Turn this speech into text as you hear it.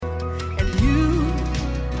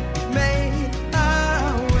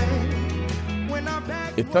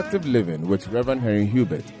Effective Living with Reverend Henry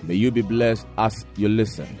Hubert. May you be blessed as you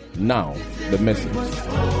listen. Now, the message.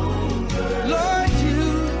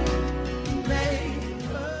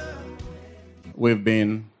 We've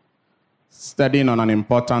been studying on an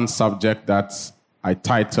important subject that I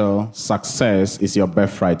title Success is Your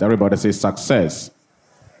Birthright. Everybody say success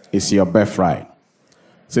is your birthright.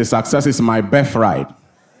 Say success is my birthright.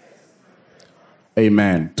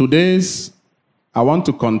 Amen. I want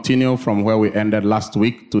to continue from where we ended last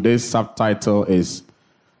week. Today's subtitle is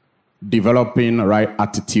Developing Right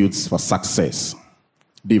Attitudes for Success.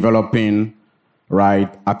 Developing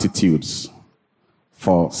right attitudes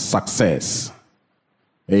for success.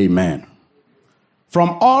 Amen.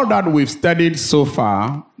 From all that we've studied so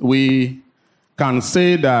far, we can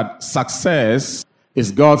say that success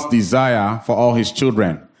is God's desire for all his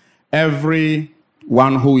children.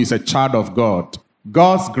 Everyone who is a child of God,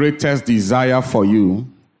 God's greatest desire for you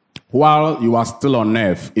while you are still on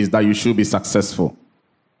earth is that you should be successful.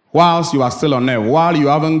 Whilst you are still on earth, while you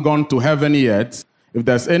haven't gone to heaven yet, if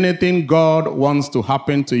there's anything God wants to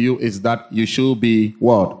happen to you, is that you should be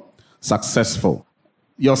what? Successful.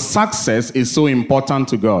 Your success is so important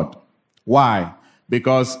to God. Why?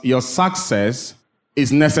 Because your success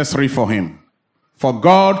is necessary for him. For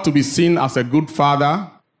God to be seen as a good father,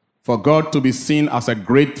 for God to be seen as a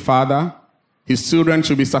great father, his children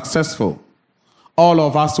should be successful. All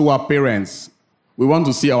of us who are parents, we want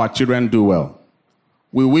to see our children do well.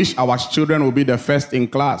 We wish our children will be the first in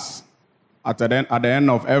class at the end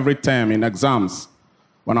of every term in exams.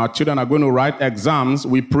 When our children are going to write exams,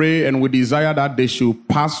 we pray and we desire that they should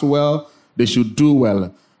pass well, they should do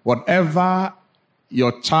well. Whatever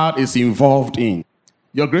your child is involved in,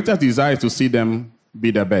 your greatest desire is to see them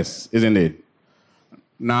be the best, isn't it?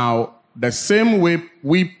 Now, the same way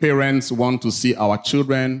we parents want to see our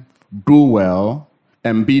children do well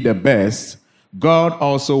and be the best, God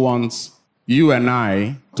also wants you and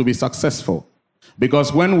I to be successful.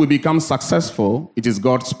 Because when we become successful, it is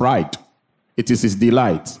God's pride. It is his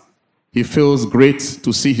delight. He feels great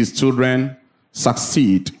to see his children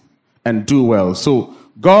succeed and do well. So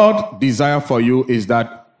God's desire for you is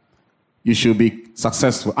that you should be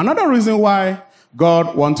successful. Another reason why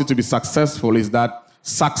God wants you to be successful is that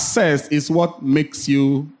success is what makes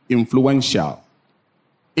you influential.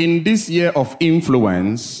 In this year of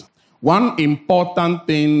influence, one important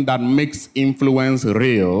thing that makes influence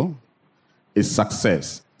real is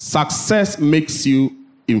success. Success makes you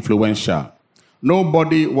influential.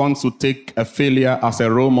 Nobody wants to take a failure as a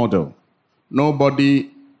role model. Nobody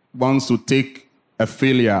wants to take a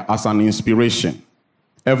failure as an inspiration.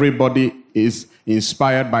 Everybody is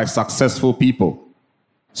inspired by successful people.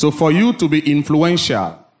 So for you to be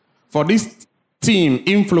influential, for this team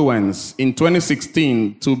influence in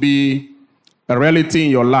 2016 to be a reality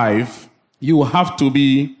in your life, you have to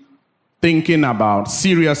be thinking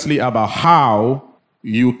seriously about how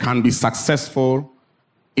you can be successful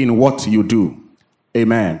in what you do.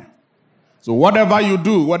 Amen. So whatever you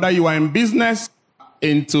do, whether you are in business,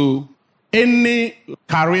 into any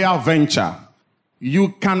career venture,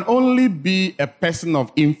 you can only be a person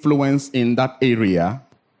of influence in that area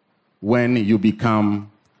when you become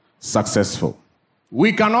successful.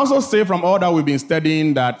 We can also say from all that we've been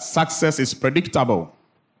studying that success is predictable.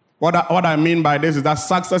 What I mean by this is that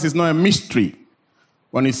success is not a mystery.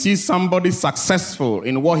 When you see somebody successful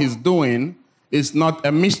in what he's doing, it's not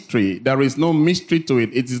a mystery. There is no mystery to it.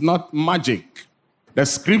 It is not magic. The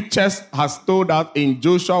scriptures has told us in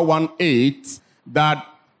Joshua 1:8 that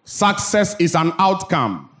success is an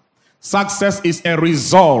outcome. Success is a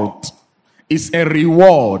result. It's a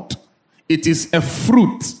reward. It is a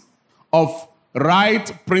fruit of right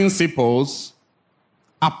principles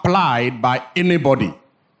applied by anybody.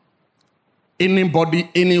 Anybody,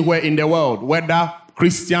 anywhere in the world, whether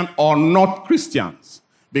Christian or not Christians.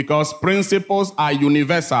 Because principles are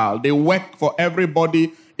universal. They work for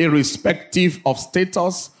everybody irrespective of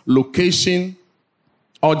status, location,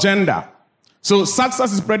 or gender. So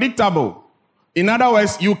success is predictable. In other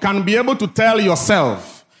words, you can be able to tell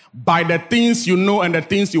yourself by the things you know and the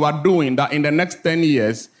things you are doing that in the next 10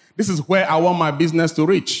 years, this is where I want my business to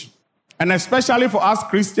reach. And especially for us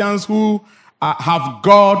Christians who have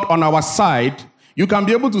God on our side, you can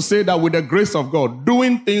be able to say that with the grace of God,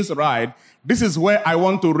 doing things right, this is where I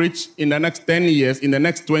want to reach in the next 10 years, in the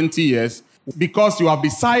next 20 years, because you have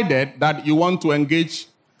decided that you want to engage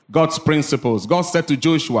God's principles. God said to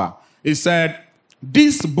Joshua, he said,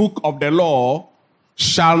 this book of the law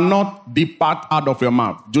shall not depart out of your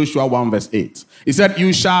mouth. Joshua 1:8. He said,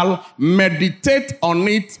 you shall meditate on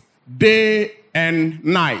it day and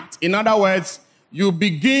night. In other words, you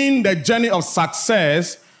begin the journey of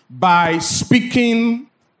success by speaking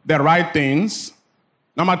the right things.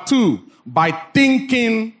 Number 2, by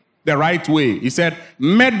thinking the right way. He said,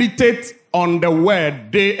 meditate on the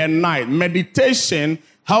word day and night. Meditation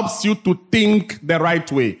helps you to think the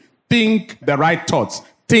right way. Think the right thoughts.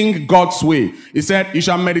 Think God's way. He said, you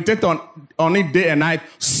shall meditate on it day and night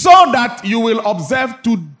so that you will observe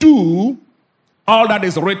to do all that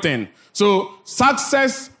is written. So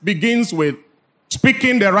success begins with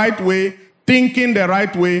speaking the right way, thinking the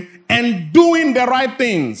right way, and doing the right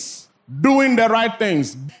things. Doing the right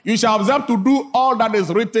things. You shall observe to do all that is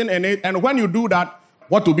written in it. And when you do that,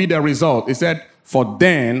 what will be the result? He said, for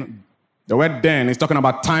then, the word then is talking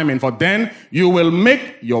about timing. For then you will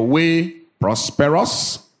make your way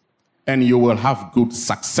prosperous and you will have good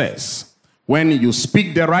success. When you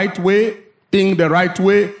speak the right way, think the right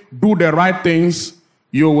way, do the right things,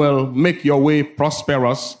 you will make your way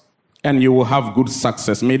prosperous and you will have good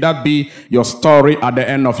success. May that be your story at the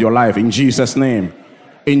end of your life, in Jesus' name.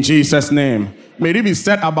 In Jesus' name. May it be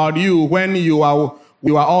said about you when you are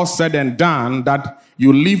all said and done that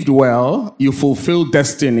you lived well, you fulfilled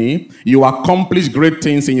destiny, you accomplished great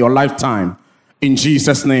things in your lifetime. In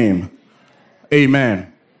Jesus' name.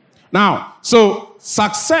 Amen. Now, so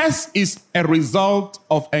success is a result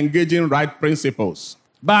of engaging right principles.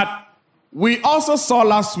 But we also saw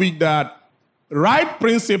last week that right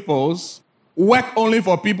principles work only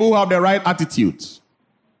for people who have the right attitudes.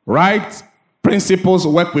 Right principles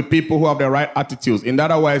work with people who have the right attitudes. In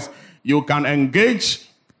other words, you can engage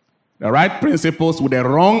the right principles with a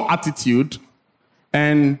wrong attitude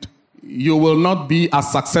and you will not be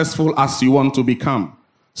as successful as you want to become.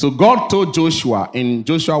 So God told Joshua in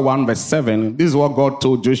Joshua 1 verse 7, this is what God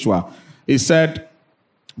told Joshua. He said,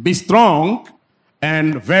 be strong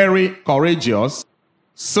and very courageous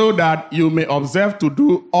so that you may observe to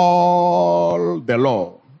do all the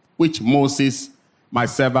law which Moses, my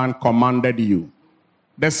servant, commanded you.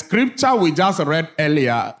 The scripture we just read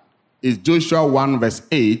earlier is Joshua 1 verse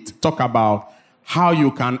 8, talk about how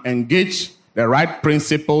you can engage the right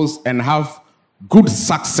principles and have good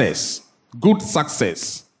success. Good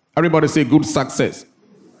success. Everybody say good success.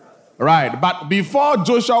 Right. But before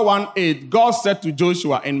Joshua 1:8, God said to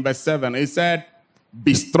Joshua in verse 7, he said,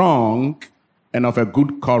 be strong and of a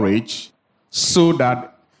good courage so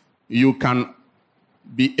that you can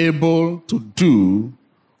be able to do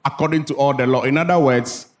according to all the law. In other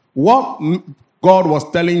words, what God was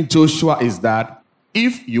telling Joshua is that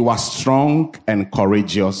if you are strong and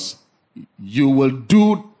courageous, you will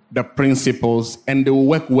do the principles and they will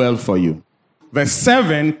work well for you. Verse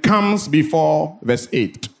 7 comes before verse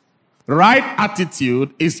 8. Right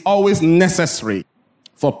attitude is always necessary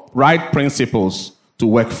for right principles to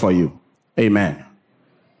work for you. Amen.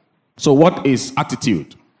 So what is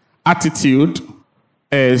attitude? Attitude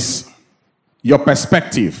is your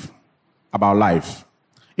perspective about life.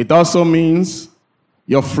 It also means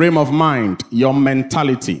your frame of mind, your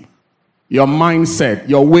mentality, your mindset,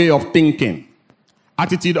 your way of thinking.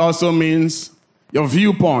 Attitude also means your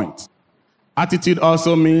viewpoint. Attitude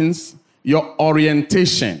also means your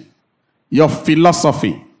orientation, your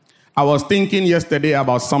philosophy. I was thinking yesterday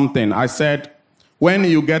about something. I said, when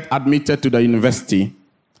you get admitted to the university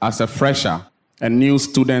as a fresher, a new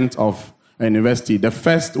student of a university, the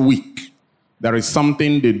first week, there is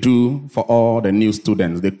something they do for all the new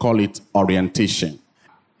students. They call it orientation.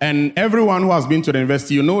 And everyone who has been to the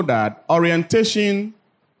university, you know that orientation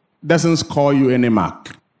doesn't score you any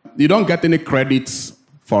mark. You don't get any credits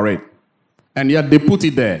for it. And yet they put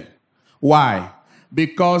it there. Why?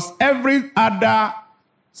 Because every other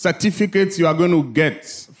certificate you are going to get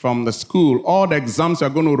from the school, all the exams you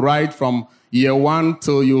are going to write from year 1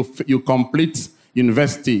 till you complete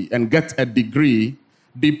university and get a degree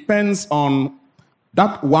depends on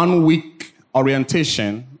that 1 week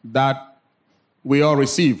orientation that we all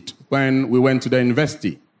received when we went to the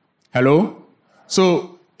university. Hello?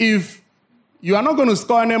 So if you are not going to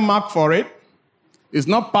score any mark for it, it's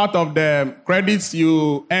not part of the credits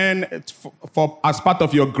you earn as part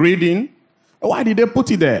of your grading, why did they put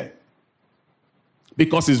it there?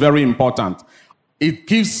 Because it's very important. It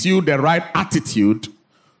gives you the right attitude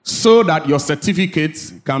so that your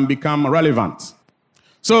certificates can become relevant.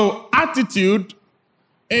 So attitude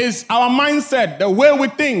is our mindset, the way we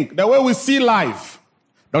think, the way we see life.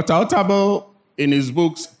 Dr. Otabil, in his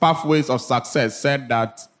books, Pathways of Success, said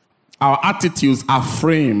that our attitudes are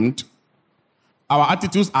framed, our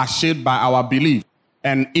attitudes are shaped by our belief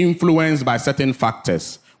and influenced by certain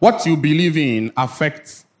factors. What you believe in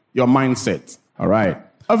affects your mindset, all right?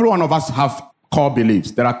 Every one of us have core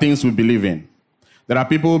beliefs. There are things we believe in. There are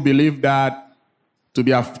people who believe that to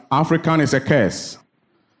be African is a curse.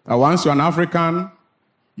 Once you're an African,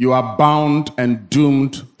 you are bound and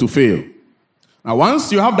doomed to fail. Now,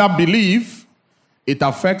 once you have that belief, it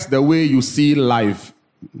affects the way you see life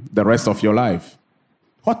the rest of your life.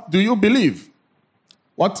 What do you believe?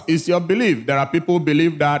 What is your belief? There are people who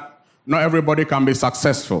believe that not everybody can be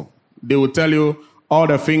successful. They will tell you all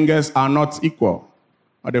the fingers are not equal.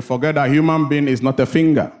 But they forget that a human being is not a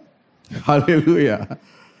finger. Hallelujah.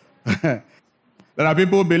 There are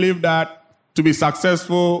people who believe that to be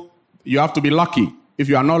successful, you have to be lucky. If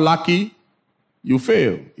you are not lucky, you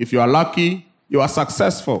fail. If you are lucky, you are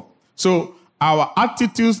successful. So our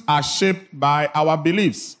attitudes are shaped by our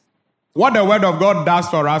beliefs. What the Word of God does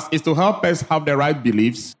for us is to help us have the right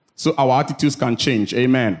beliefs so our attitudes can change.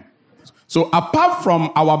 Amen. So apart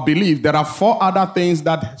from our belief, there are 4 other things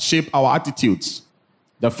that shape our attitudes.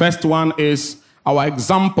 The first one is our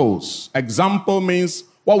examples. Example means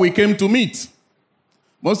what we came to meet.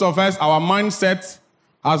 Most of us, our mindset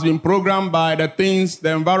has been programmed by the things,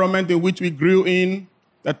 the environment in which we grew in,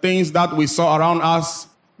 the things that we saw around us,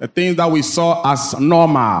 the things that we saw as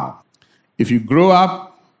normal. If you grow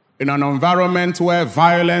up in an environment where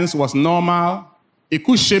violence was normal, it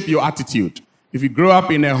could shape your attitude. If you grow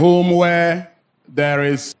up in a home where there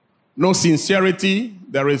is no sincerity,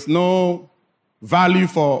 there is no value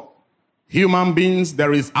for human beings,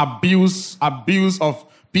 there is abuse of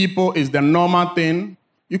people is the normal thing,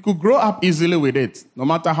 you could grow up easily with it, no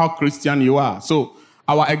matter how Christian you are. So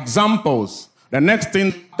our examples, the next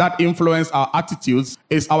thing that influence our attitudes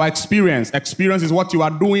is our experience. Experience is what you are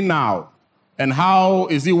doing now. And how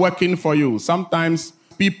is it working for you? Sometimes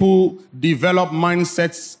people develop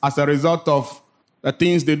mindsets as a result of the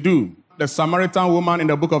things they do. The Samaritan woman in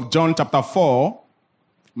the book of John chapter 4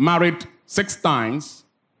 married 6 times,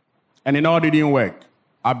 and it all didn't work.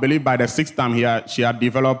 I believe by the 6th time she had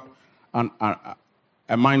developed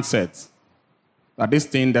a mindset that this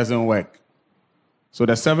thing doesn't work. So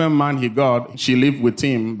the 7th man he got, she lived with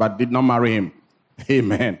him but did not marry him.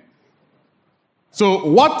 Amen. So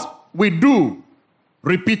what we do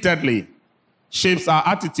repeatedly shapes our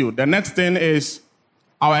attitude. The next thing is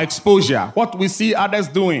our exposure, what we see others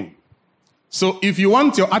doing. So if you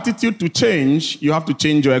want your attitude to change, you have to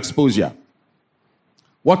change your exposure.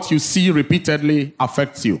 What you see repeatedly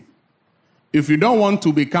affects you. If you don't want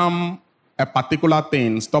to become a particular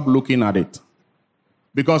thing, stop looking at it.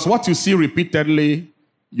 Because what you see repeatedly,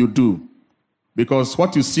 you do. Because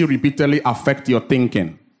what you see repeatedly affects your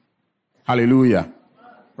thinking. Hallelujah.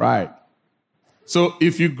 Right. So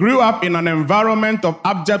if you grew up in an environment of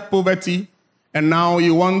abject poverty and now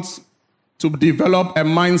you want to develop a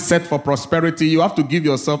mindset for prosperity, you have to give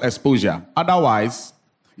yourself exposure. Otherwise,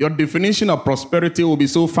 your definition of prosperity will be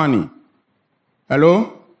so funny.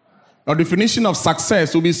 Hello? Your definition of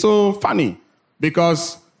success will be so funny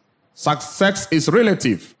because success is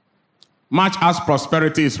relative, much as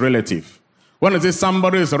prosperity is relative. When it says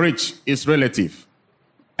somebody is rich, it's relative.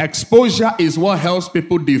 Exposure is what helps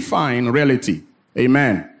people define reality.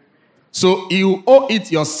 Amen. So you owe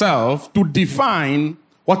it yourself to define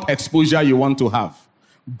what exposure you want to have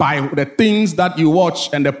by the things that you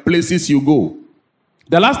watch and the places you go.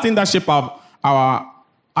 The last thing that shapes our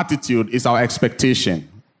attitude is our expectation,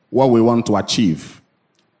 what we want to achieve.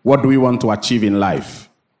 What do we want to achieve in life?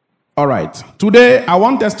 All right. Today, I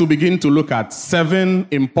want us to begin to look at 7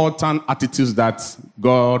 important attitudes that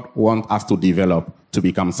God wants us to develop to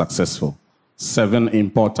become successful. 7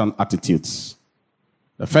 important attitudes.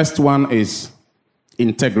 The first one is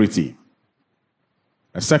integrity.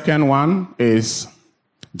 The second one is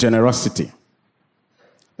generosity.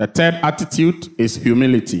 The third attitude is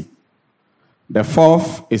humility. The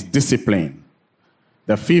fourth is discipline.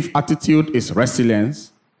 The fifth attitude is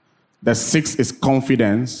resilience. The 6th is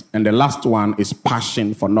confidence. And the last one is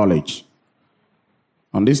passion for knowledge.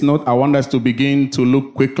 On this note, I want us to begin to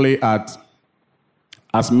look quickly at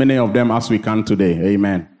as many of them as we can today.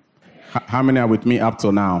 Amen. How many are with me up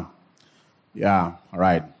till now? Yeah, all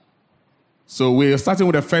right. So we're starting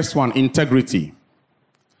with the first one, integrity.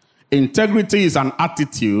 Integrity is an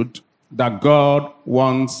attitude that God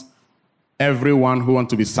wants everyone who wants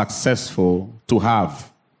to be successful to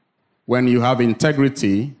have. When you have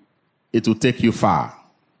integrity, it will take you far.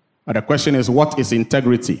 But the question is, what is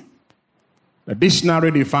integrity? The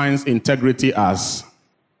dictionary defines integrity as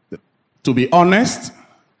to be honest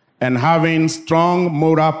and having strong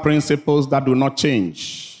moral principles that do not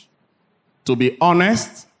change. To be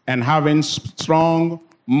honest and having strong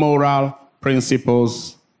moral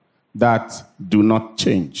principles that do not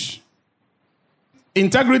change.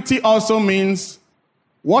 Integrity also means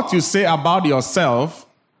what you say about yourself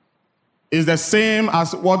is the same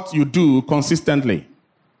as what you do consistently.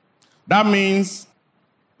 That means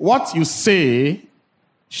what you say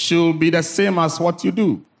should be the same as what you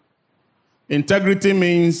do. Integrity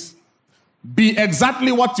means be exactly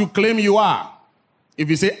what you claim you are. If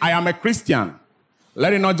you say, I am a Christian,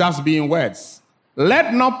 let it not just be in words.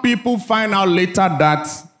 Let not people find out later that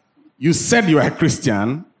you said you are a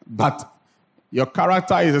Christian, but your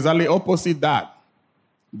character is exactly opposite that.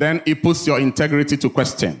 Then it puts your integrity to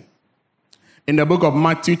question. In the book of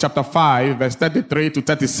Matthew chapter 5, verse 33 to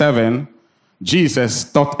 37, Jesus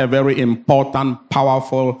taught a very important,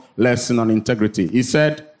 powerful lesson on integrity. He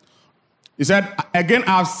said, again,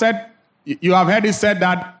 I've said, you have heard it said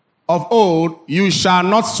that of old, you shall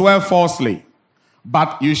not swear falsely,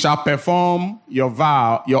 but you shall perform your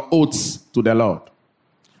vow, your oaths to the Lord.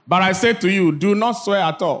 But I say to you, do not swear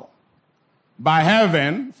at all, by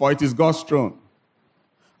heaven, for it is God's throne,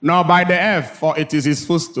 nor by the earth, for it is his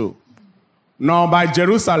footstool, nor by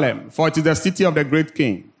Jerusalem, for it is the city of the great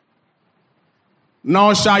king.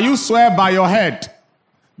 Nor shall you swear by your head,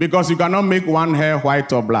 because you cannot make one hair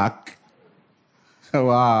white or black.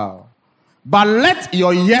 Wow. But let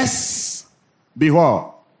your yes be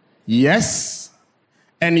what? Yes,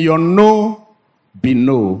 and your no be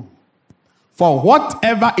no. For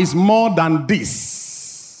whatever is more than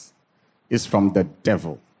this is from the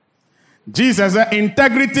devil. Jesus said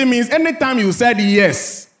integrity means anytime you said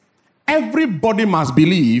yes, everybody must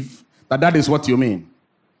believe that that is what you mean.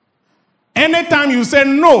 Anytime you say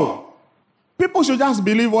no, people should just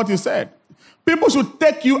believe what you said. People should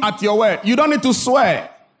take you at your word. You don't need to swear.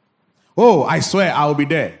 Oh, I swear I will be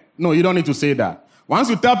there. No, you don't need to say that. Once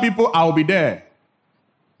you tell people I will be there,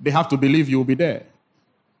 they have to believe you will be there.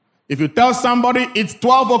 If you tell somebody it's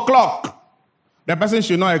 12 o'clock, the person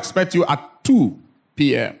should not expect you at 2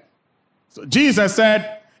 p.m. So Jesus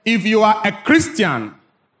said, if you are a Christian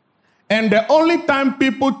and the only time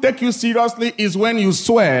people take you seriously is when you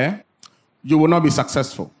swear, you will not be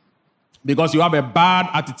successful because you have a bad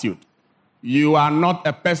attitude. You are not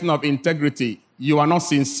a person of integrity. You are not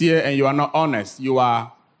sincere and you are not honest. You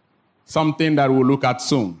are something that we'll look at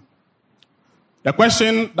soon. The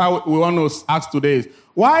question that we want to ask today is,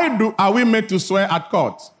 why are we made to swear at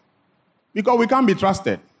court? Because we can't be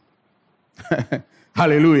trusted.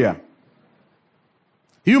 Hallelujah.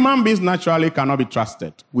 Human beings naturally cannot be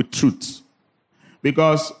trusted with truth.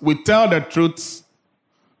 Because we tell the truth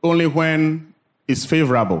only when it's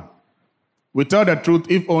favorable. We tell the truth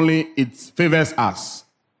if only it favors us.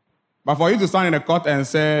 But for you to stand in the court and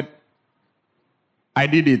say, I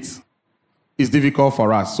did it, it's difficult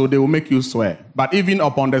for us. So they will make you swear. But even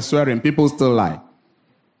upon the swearing, people still lie.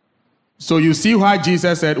 So you see why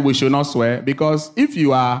Jesus said we should not swear? Because if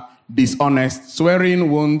you are dishonest,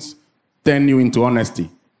 swearing won't turn you into honesty.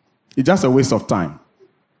 It's just a waste of time.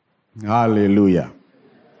 Hallelujah.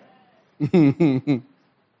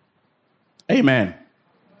 Amen.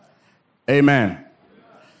 Amen.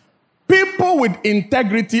 People with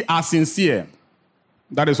integrity are sincere.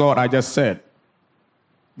 That is what I just said.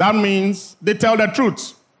 That means they tell the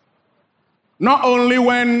truth. Not only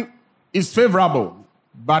when it's favorable,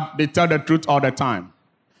 but they tell the truth all the time.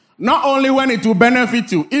 Not only when it will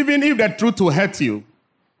benefit you, even if the truth will hurt you,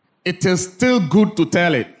 it is still good to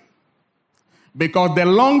tell it. Because the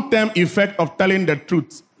long-term effect of telling the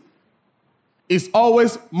truth is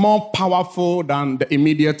always more powerful than the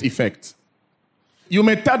immediate effect. You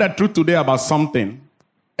may tell the truth today about something,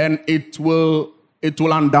 and it will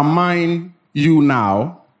undermine you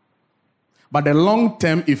now, but the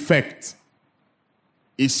long-term effect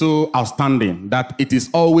is so outstanding that it is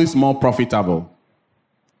always more profitable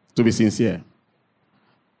to be sincere.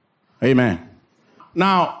 Amen.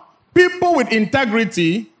 Now, people with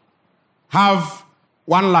integrity have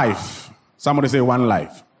one life. Somebody say one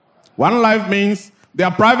life. One life means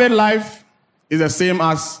their private life is the same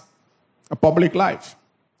as a public life.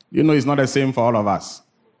 You know, it's not the same for all of us.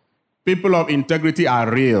 People of integrity are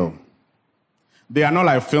real. They are not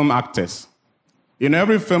like film actors. You know,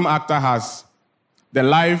 every film actor has the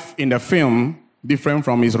life in the film different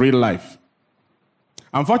from his real life.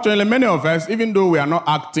 Unfortunately, many of us, even though we are not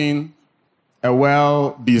acting a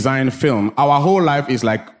well-designed film, our whole life is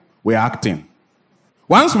like we're acting.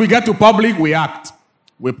 Once we get to public, we act.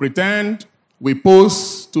 We pretend, we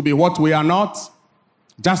pose to be what we are not,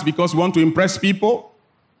 just because we want to impress people.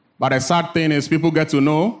 But the sad thing is people get to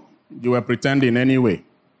know you were pretending anyway.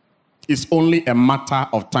 It's only a matter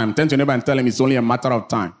of time. Turn to your neighbor and tell him it's only a matter of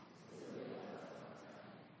time.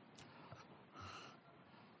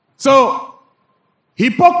 So,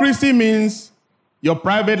 hypocrisy means your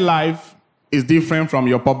private life is different from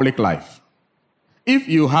your public life. If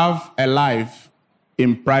you have a life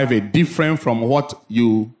in private different from what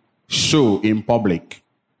you show in public,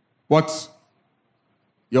 what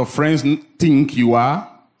your friends think you are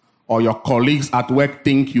or your colleagues at work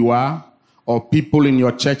think you are, or people in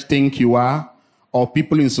your church think you are, or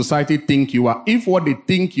people in society think you are, if what they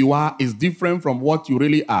think you are is different from what you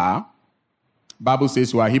really are, Bible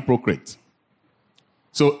says you are a hypocrite.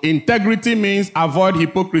 So integrity means avoid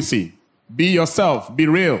hypocrisy. Be yourself. Be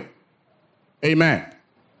real. Amen.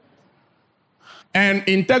 And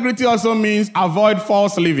integrity also means avoid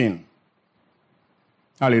false living.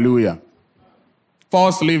 Hallelujah.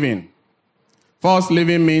 False living. False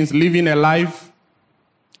living means living a life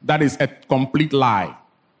that is a complete lie.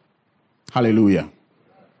 Hallelujah.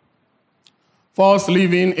 False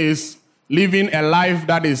living is living a life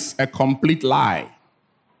that is a complete lie.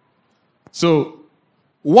 So,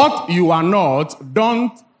 what you are not,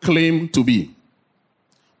 don't claim to be.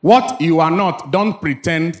 What you are not, don't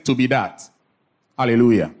pretend to be that.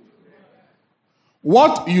 Hallelujah.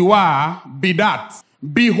 What you are, be that.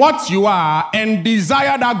 Be what you are and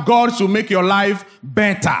desire that God should make your life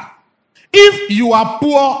better. If you are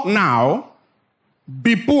poor now,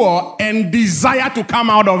 be poor and desire to come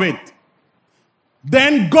out of it.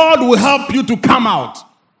 Then God will help you to come out.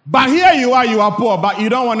 But here you are poor, but you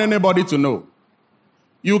don't want anybody to know.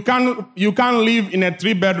 You can't live in a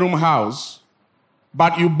 3-bedroom house,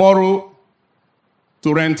 but you borrow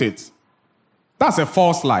to rent it. That's a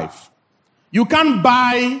false life. You can't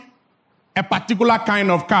buy a particular kind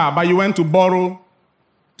of car, but you went to borrow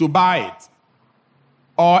to buy it.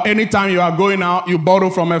 Or anytime you are going out, you borrow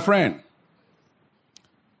from a friend.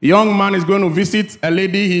 A young man is going to visit a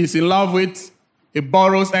lady he is in love with. He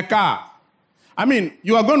borrows a car. I mean,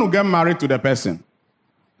 you are going to get married to the person.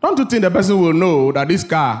 Don't you think the person will know that this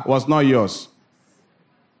car was not yours?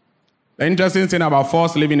 The interesting thing about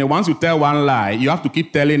false living is once you tell one lie, you have to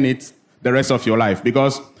keep telling it the rest of your life.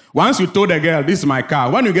 Because once you told the girl, this is my car,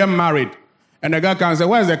 when you get married, and the girl can say,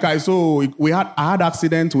 where's the car? So I had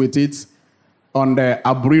accident with it on the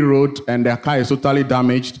Aburi Road, and the car is totally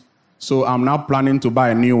damaged. So I'm now planning to buy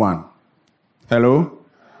a new one. Hello?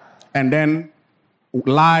 And then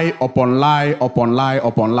lie upon lie upon lie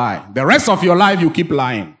upon lie. The rest of your life, you keep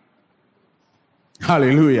lying.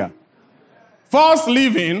 Hallelujah. False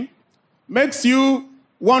living makes you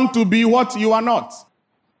want to be what you are not.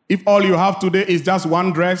 If all you have today is just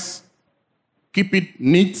one dress, keep it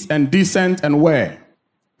neat and decent and wear.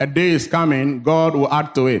 A day is coming, God will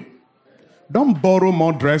add to it. Don't borrow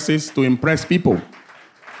more dresses to impress people.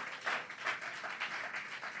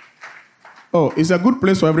 Oh, it's a good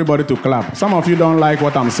place for everybody to clap. Some of you don't like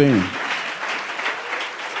what I'm saying.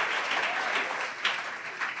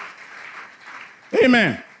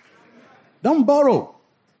 Amen. Don't borrow.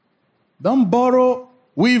 Don't borrow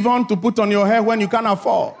weave on to put on your hair when you can't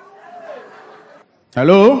afford.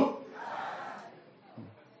 Hello?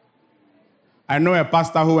 I know a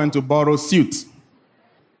pastor who went to borrow suit.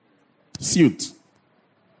 Suit.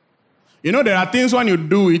 You know, there are things when you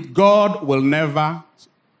do it, God will never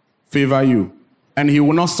favor you, and he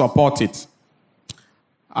will not support it.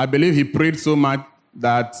 I believe he prayed so much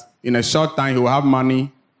that in a short time he will have money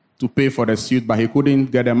to pay for the suit, but he couldn't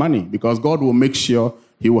get the money because God will make sure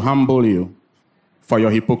he will humble you for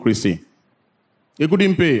your hypocrisy. He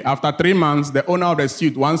couldn't pay. After 3 months, the owner of the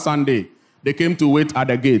suit, one Sunday, they came to wait at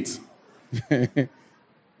the gate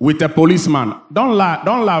with a policeman. Don't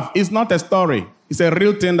laugh. It's not a story. It's a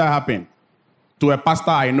real thing that happened to a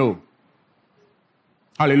pastor I know.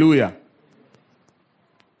 Hallelujah.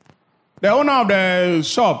 The owner of the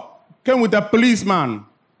shop came with a policeman.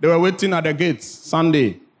 They were waiting at the gates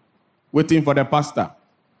Sunday, waiting for the pastor.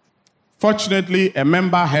 Fortunately, a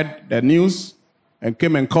member heard the news and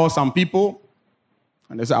came and called some people.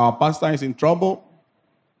 And they said, our pastor is in trouble.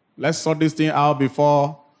 Let's sort this thing out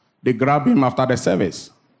before they grab him after the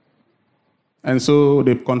service. And so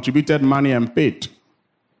they contributed money and paid.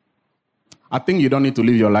 I think you don't need to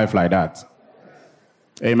live your life like that.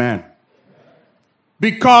 Amen.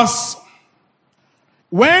 Because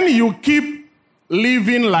when you keep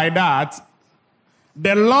living like that,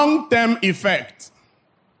 the long-term effect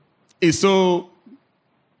is so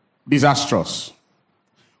disastrous.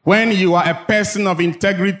 When you are a person of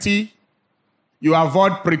integrity, you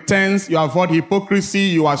avoid pretense, you avoid hypocrisy,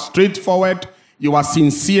 you are straightforward, you are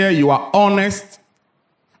sincere, you are honest.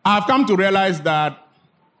 I've come to realize that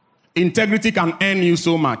integrity can earn you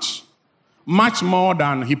so much. Much more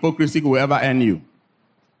than hypocrisy will ever earn you.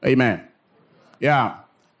 Amen. Yeah.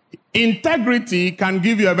 Integrity can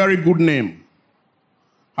give you a very good name.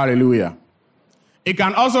 Hallelujah. It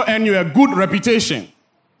can also earn you a good reputation.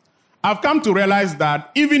 I've come to realize that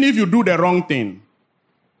even if you do the wrong thing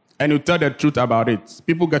and you tell the truth about it,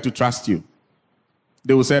 people get to trust you.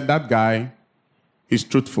 They will say, that guy is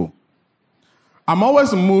truthful. I'm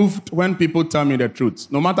always moved when people tell me the truth.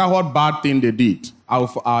 No matter what bad thing they did,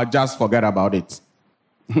 I'll just forget about it.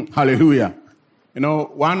 Hallelujah. You know,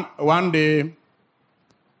 one day,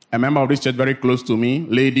 a member of this church very close to me,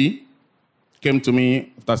 lady, came to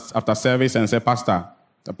me after service and said, Pastor,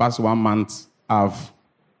 the past 1 month, I've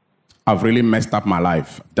really messed up my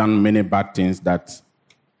life, done many bad things that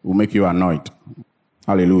will make you annoyed.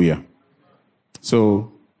 Hallelujah.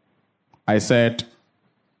 So I said,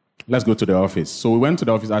 let's go to the office. So we went to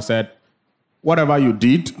the office. I said, whatever you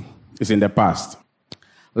did is in the past.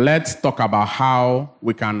 Let's talk about how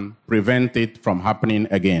we can prevent it from happening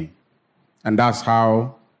again. And that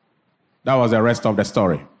was the rest of the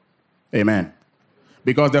story. Amen.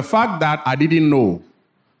 Because the fact that I didn't know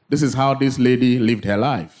this is how this lady lived her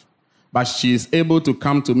life, but she's able to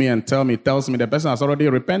come to me and tells me the person has already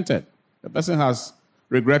repented. The person has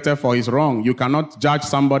regretted for his wrong. You cannot judge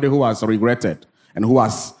somebody who has regretted and who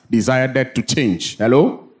has decided to change.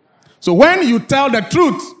 Hello? So when you tell the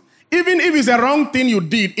truth, even if it's a wrong thing you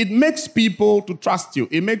did, it makes people to trust you.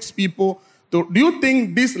 It makes people to... Do you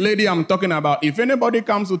think this lady I'm talking about, if anybody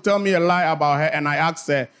comes to tell me a lie about her and I ask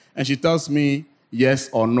her and she tells me yes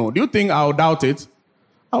or no, do you think I'll doubt it?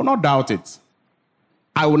 I will not doubt it.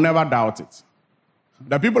 I will never doubt it.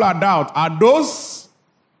 The people I doubt are those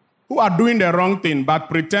who are doing the wrong thing but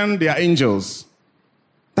pretend they are angels.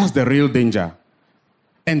 That's the real danger.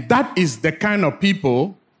 And that is the kind of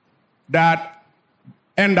people that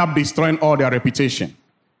end up destroying all their reputation.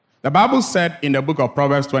 The Bible said in the book of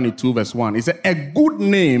Proverbs 22, verse 1, it said, a good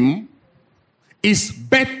name is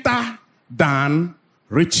better than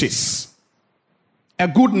riches. A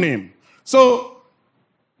good name. So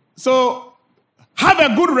have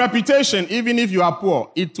a good reputation even if you are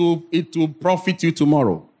poor. It will profit you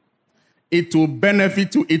tomorrow. It will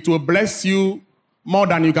benefit you. It will bless you more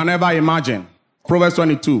than you can ever imagine. Proverbs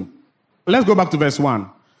 22. Let's go back to verse 1.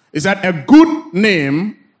 It said, a good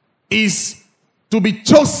name is to be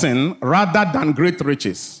chosen rather than great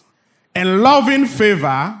riches, and loving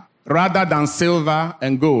favor rather than silver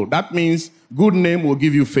and gold. That means good name will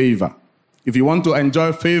give you favor. If you want to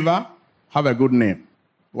enjoy favor, have a good name.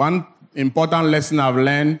 One important lesson I've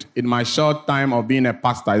learned in my short time of being a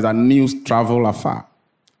pastor is that news travel afar.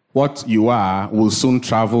 What you are will soon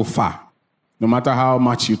travel far, no matter how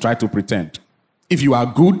much you try to pretend. If you are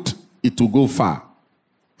good, it will go far.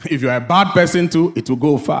 If you are a bad person too, it will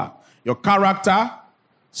go far. Your character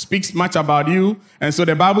speaks much about you. And so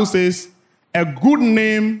the Bible says, a good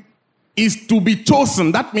name is to be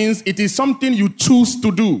chosen. That means it is something you choose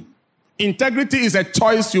to do. Integrity is a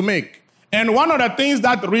choice you make. And one of the things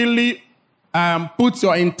that really puts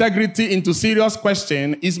your integrity into serious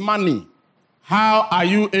question is money. How are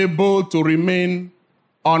you able to remain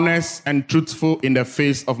honest and truthful in the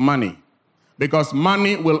face of money? Because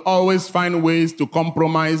money will always find ways to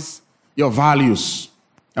compromise your values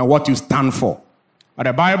and what you stand for. But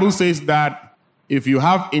the Bible says that if you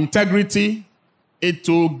have integrity, it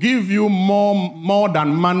will give you more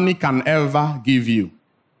than money can ever give you.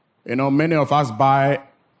 You know, many of us buy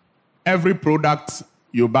every product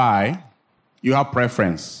you buy, you have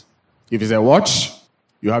preference. If it's a watch,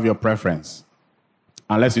 you have your preference.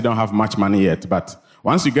 Unless you don't have much money yet. But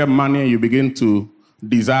once you get money, you begin to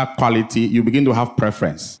desire quality, you begin to have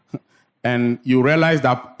preference. And you realize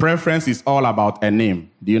that preference is all about a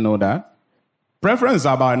name. Do you know that? Preference is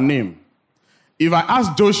about a name. If I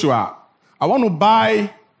ask Joshua, I want to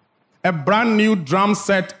buy a brand new drum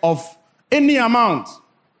set of any amount,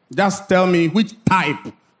 just tell me which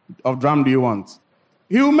type of drum do you want.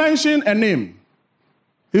 He will mention a name.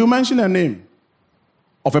 He will mention a name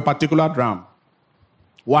of a particular drum.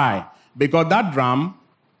 Why? Because that drum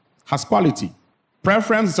has quality.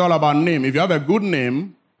 Preference is all about name. If you have a good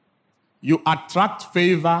name, you attract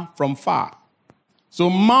favor from far. So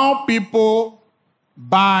more people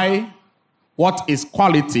buy what is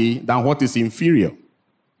quality than what is inferior.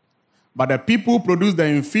 But the people who produce the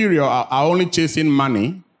inferior are only chasing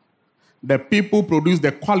money. The people who produce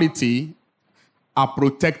the quality are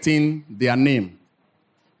protecting their name.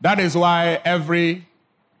 That is why every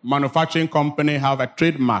manufacturing company have a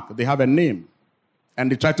trademark. They have a name,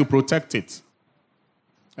 and they try to protect it.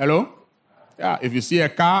 Hello? Yeah, if you see a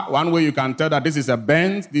car, one way you can tell that this is a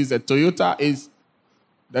Benz, this is a Toyota, is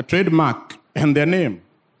the trademark and their name.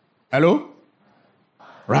 Hello?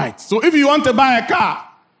 Right. So if you want to buy a car,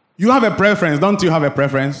 you have a preference. Don't you have a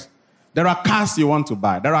preference? There are cars you want to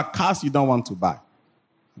buy. There are cars you don't want to buy,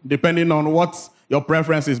 depending on what your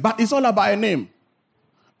preference is. But it's all about a name.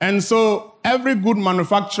 And so every good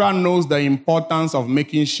manufacturer knows the importance of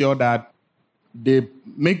making sure that they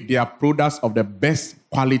make their products of the best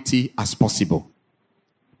quality as possible.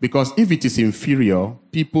 Because if it is inferior,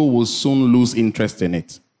 people will soon lose interest in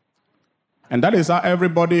it. And that is how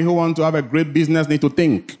everybody who wants to have a great business need to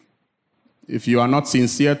think. If you are not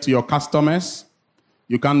sincere to your customers,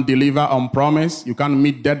 you can't deliver on promise, you can't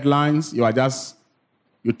meet deadlines,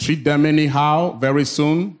 you treat them anyhow, very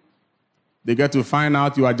soon they get to find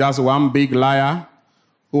out you are just one big liar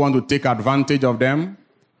who want to take advantage of them.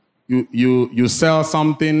 You sell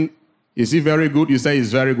something, is it very good? You say it's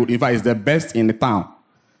very good. In fact, it's the best in the town.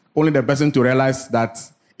 Only the person to realize that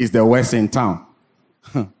it's the worst in town.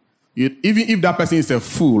 Even if that person is a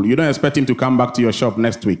fool, you don't expect him to come back to your shop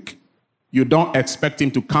next week. You don't expect him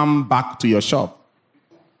to come back to your shop.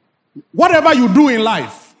 Whatever you do in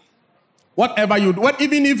life,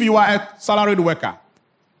 even if you are a salaried worker,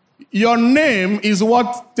 your name is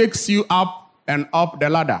what takes you up and up the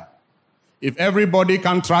ladder. If everybody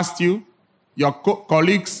can trust you, your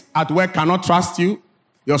colleagues at work cannot trust you,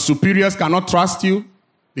 your superiors cannot trust you,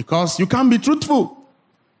 because you can't be truthful.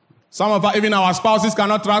 Some of us, even our spouses,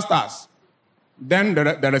 cannot trust us. Then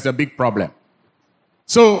there is a big problem.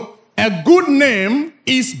 So, a good name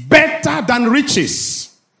is better than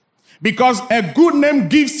riches. Because a good name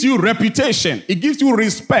gives you reputation. It gives you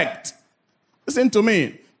respect. Listen to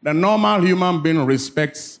me. The normal human being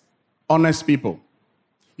respects honest people.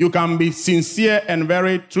 You can be sincere and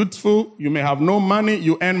very truthful. You may have no money.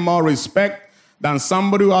 You earn more respect than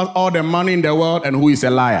somebody who has all the money in the world and who is a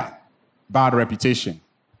liar. Bad reputation.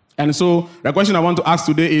 And so the question I want to ask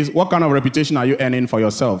today is, what kind of reputation are you earning for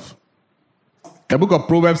yourself? The book of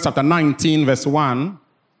Proverbs chapter 19 verse 1,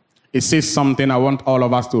 it says something. I want all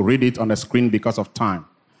of us to read it on the screen because of time.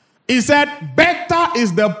 It said, better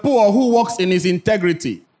is the poor who walks in his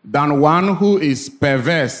integrity than one who is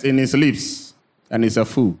perverse in his lips and is a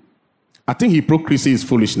fool. I think hypocrisy is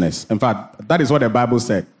foolishness. In fact, that is what the Bible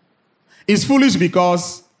said. It's foolish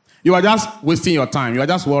because you are just wasting your time. You are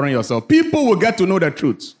just worrying yourself. People will get to know the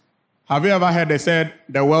truth. Have you ever heard they said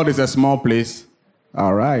the world is a small place?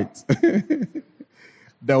 All right.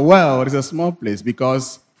 The world is a small place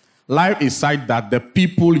because life is such that the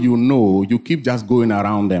people you know, you keep just going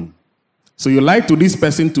around them. So you lie to this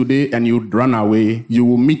person today and you run away, you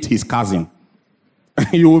will meet his cousin.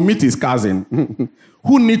 You will meet his cousin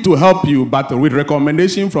who need to help you, but with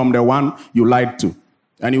recommendation from the one you lied to.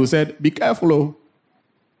 And he said, be careful, oh.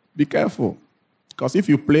 Be careful. Because if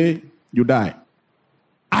you play, you die.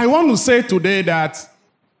 I want to say today that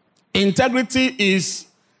integrity is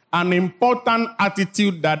an important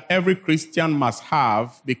attitude that every Christian must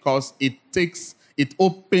have because it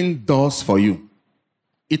opens doors for you.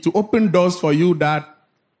 It will open doors for you that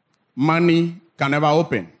money can never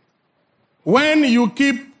open. When you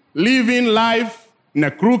keep living life in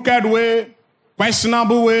a crooked way,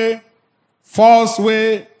 questionable way, false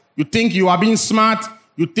way, you think you are being smart,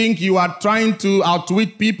 you think you are trying to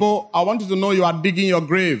outwit people, I want you to know you are digging your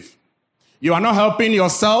grave. You are not helping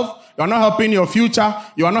yourself. You are not helping your future.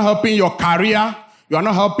 You are not helping your career. You are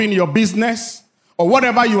not helping your business. Or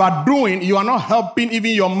whatever you are doing, you are not helping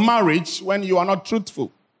even your marriage when you are not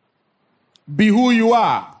truthful. Be who you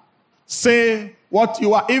are. Say what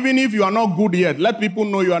you are. Even if you are not good yet, let people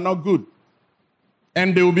know you are not good.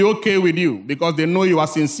 And they will be okay with you because they know you are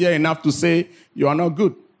sincere enough to say you are not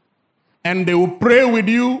good. And they will pray with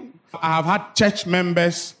you. I have had church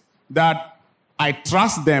members that I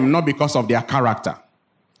trust them not because of their character,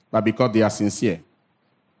 but because they are sincere.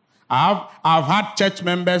 I've had church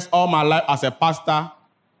members all my life as a pastor.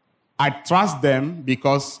 I trust them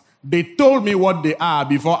because they told me what they are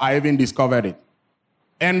before I even discovered it.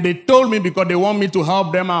 And they told me because they want me to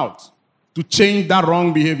help them out, to change that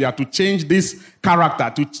wrong behavior, to change this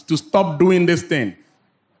character, to stop doing this thing.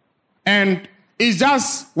 And it's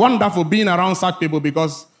just wonderful being around such people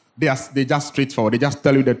because they're just straightforward. They just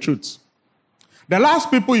tell you the truth. The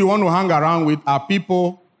last people you want to hang around with are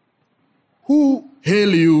people who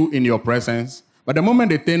hail you in your presence, but the moment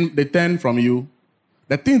they turn from you,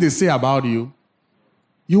 the things they say about you,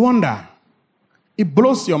 you wonder. It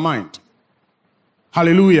blows your mind.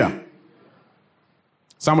 Hallelujah.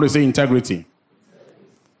 Somebody say integrity.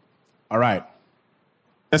 All right.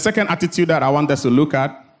 The second attitude that I want us to look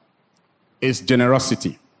at is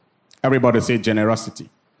generosity. Everybody say generosity.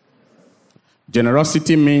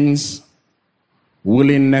 Generosity means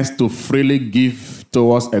willingness to freely give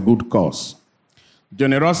towards a good cause.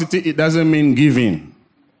 Generosity, it doesn't mean giving.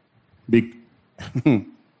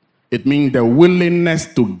 It means the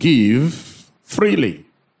willingness to give freely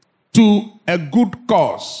to a good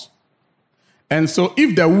cause. And so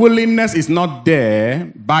if the willingness is not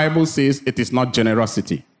there, Bible says it is not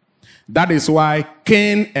generosity. That is why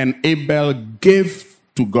Cain and Abel gave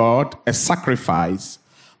to God a sacrifice,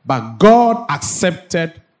 but God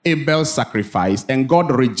accepted Abel's sacrifice and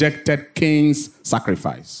God rejected Cain's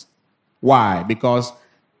sacrifice. Why? Because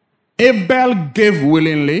Abel gave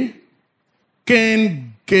willingly,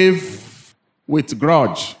 Cain gave with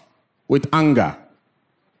grudge, with anger.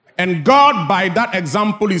 And God, by that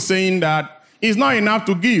example, is saying that it's not enough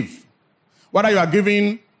to give. Whether you are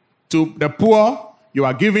giving to the poor, you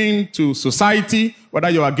are giving to society, whether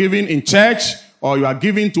you are giving in church or you are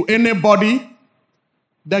giving to anybody,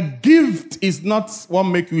 the gift is not what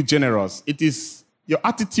makes you generous. It is your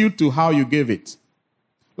attitude to how you give it.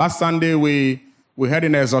 Last Sunday, we had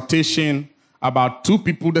an exhortation about two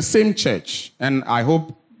people, the same church, and I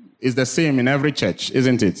hope it's the same in every church,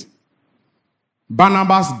 isn't it?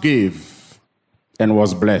 Barnabas gave and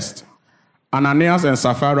was blessed. Ananias and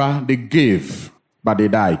Sapphira, they gave, but they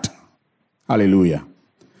died. Hallelujah.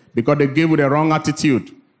 Because they gave with the wrong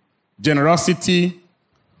attitude. Generosity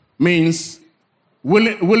means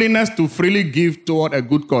willingness to freely give toward a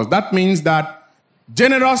good cause. That means that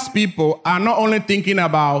generous people are not only thinking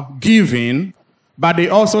about giving, but they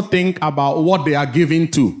also think about what they are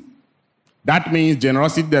giving to. That means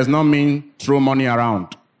generosity does not mean throw money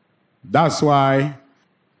around. That's why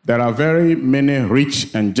there are very many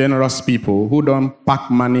rich and generous people who don't pack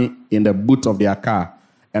money in the boot of their car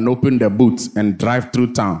and open the boot and drive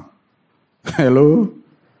through town. Hello?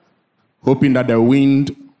 Hoping that the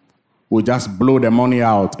wind will just blow the money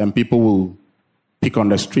out and people will pick on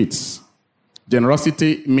the streets.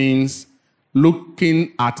 Generosity means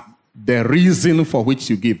looking at the reason for which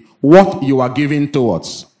you give, what you are giving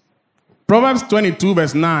towards. Proverbs 22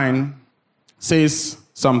 verse 9 says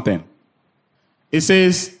something. It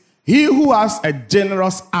says, he who has a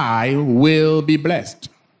generous eye will be blessed,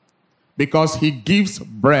 because he gives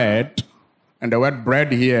bread, and the word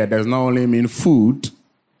bread here does not only mean food,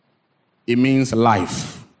 it means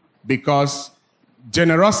life. Because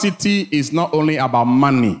generosity is not only about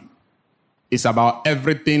money, it's about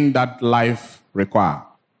everything that life requires.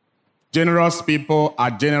 Generous people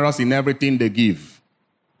are generous in everything they give.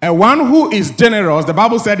 And one who is generous, the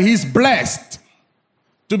Bible said he's blessed.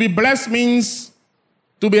 To be blessed means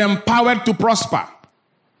to be empowered to prosper.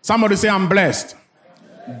 Somebody say, I'm blessed.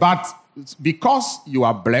 But because you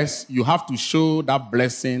are blessed, you have to show that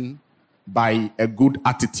blessing by a good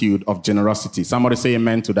attitude of generosity. Somebody say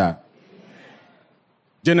amen to that.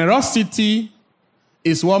 Generosity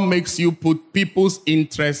is what makes you put people's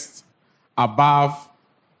interests above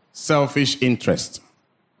selfish interest.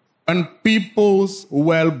 When people's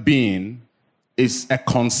well-being is a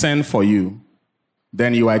concern for you,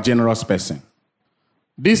 then you are a generous person.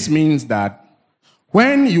 This means that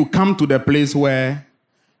when you come to the place where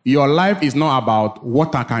your life is not about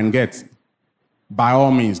what I can get, by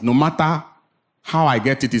all means, no matter how I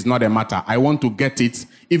get it is not a matter. I want to get it,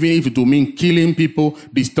 even if it will mean killing people,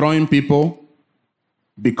 destroying people,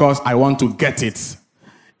 because I want to get it.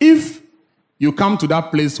 If you come to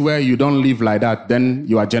that place where you don't live like that, then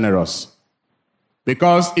you are generous.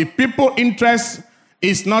 Because if people's interest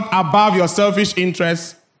is not above your selfish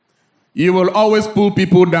interest, you will always pull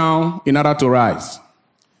people down in order to rise.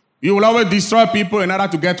 You will always destroy people in order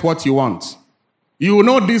to get what you want. You will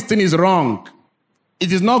know this thing is wrong.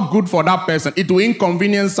 It is not good for that person. It will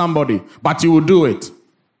inconvenience somebody, but you will do it.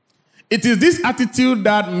 It is this attitude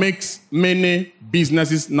that makes many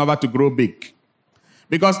businesses never to grow big.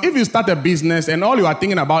 Because if you start a business and all you are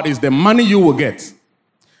thinking about is the money you will get,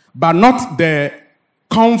 but not the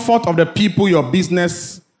comfort of the people your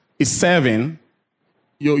business is serving,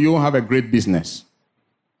 you won't have a great business.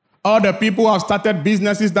 All the people who have started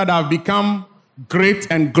businesses that have become great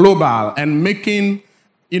and global and making,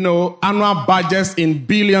 annual budgets in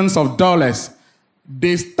billions of dollars,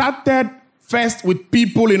 they started first with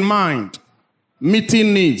people in mind,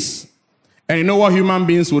 meeting needs. And you know what human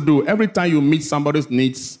beings will do? Every time you meet somebody's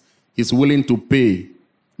needs, he's willing to pay.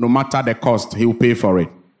 No matter the cost, he will pay for it.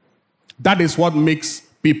 That is what makes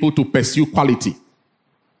people to pursue quality.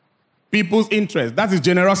 People's interest, that is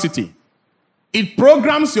generosity. It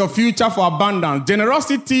programs your future for abundance.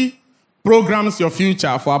 Generosity programs your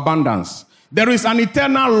future for abundance. There is an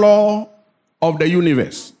eternal law of the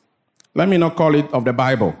universe. Let me not call it of the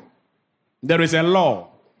Bible. There is a law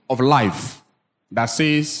of life that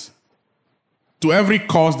says, to every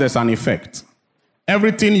cause there's an effect.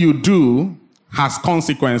 Everything you do has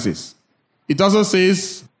consequences. It also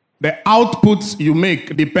says the outputs you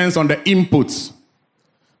make depends on the inputs.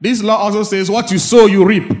 This law also says what you sow, you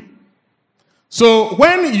reap. So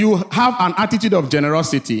when you have an attitude of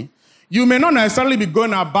generosity, you may not necessarily be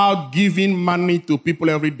going about giving money to people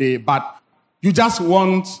every day, but you just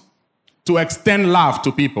want to extend love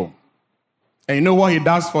to people. And you know what he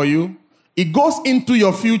does for you? It goes into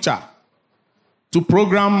your future. to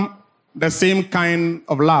program the same kind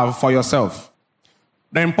of love for yourself.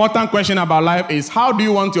 The important question about life is, how do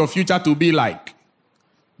you want your future to be like?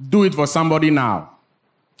 Do it for somebody now.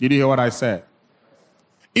 Did you hear what I said?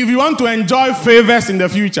 If you want to enjoy favors in the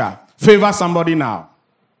future, favor somebody now.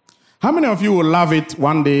 How many of you will love it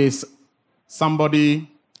one day somebody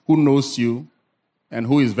who knows you and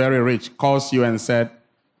who is very rich calls you and said,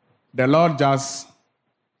 the Lord just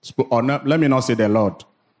spoke, or no, let me not say the Lord.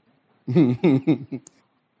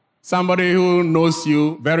 Somebody who knows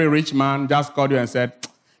you, very rich man, just called you and said,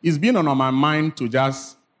 it's been on my mind to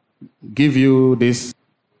just give you this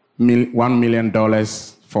 $1 million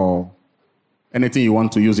for anything you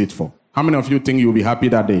want to use it for. How many of you think you'll be happy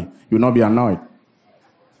that day? You'll not be annoyed.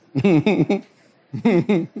 Do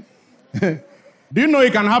you know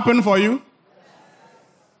it can happen for you?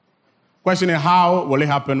 Question is, how will it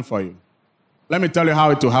happen for you? Let me tell you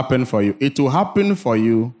how it will happen for you. It will happen for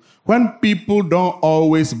you when people don't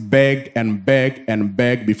always beg and beg and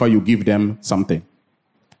beg before you give them something.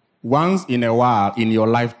 Once in a while in your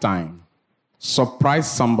lifetime,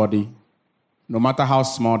 surprise somebody, no matter how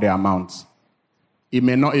small the amount. It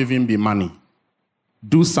may not even be money.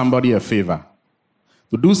 Do somebody a favor.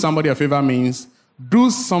 To do somebody a favor means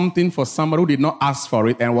do something for somebody who did not ask for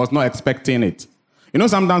it and was not expecting it. You know,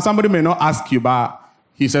 sometimes somebody may not ask you, but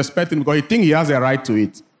he's expecting because he thinks he has a right to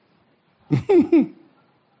it.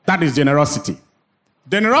 That is generosity.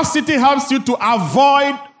 Generosity helps you to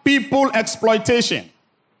avoid people exploitation.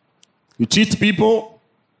 You cheat people,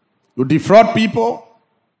 you defraud people,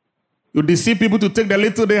 you deceive people to take the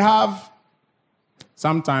little they have.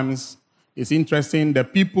 Sometimes it's interesting, the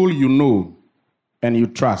people you know and you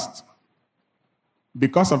trust,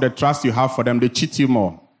 because of the trust you have for them, they cheat you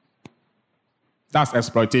more. That's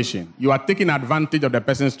exploitation. You are taking advantage of the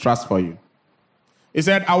person's trust for you. He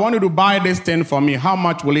said, I want you to buy this thing for me. How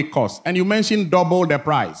much will it cost? And you mentioned double the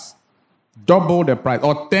price. Double the price,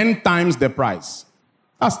 or 10 times the price.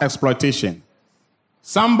 That's exploitation.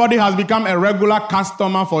 Somebody has become a regular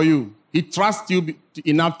customer for you. He trusts you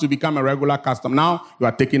enough to become a regular customer. Now you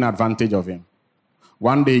are taking advantage of him.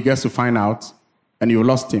 One day he gets to find out and you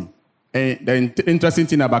lost him. And the interesting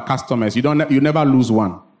thing about customers, you never lose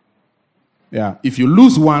one. Yeah. If you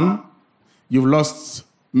lose one, you've lost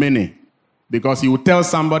many. Because he will tell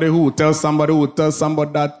somebody who will tell somebody who will tell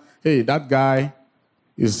somebody that, hey, that guy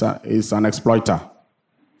is an exploiter.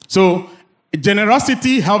 So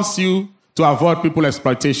generosity helps you to avoid people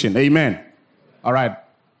exploitation. Amen. All right.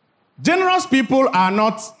 Generous people are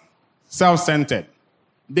not self-centered.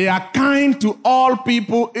 They are kind to all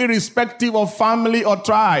people, irrespective of family or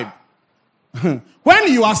tribe.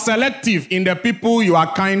 When you are selective in the people you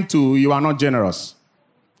are kind to, you are not generous.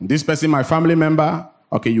 This person, my family member,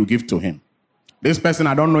 okay, you give to him. This person,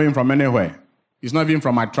 I don't know him from anywhere. He's not even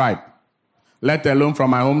from my tribe, let alone from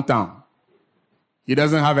my hometown. He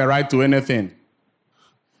doesn't have a right to anything.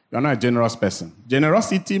 You're not a generous person.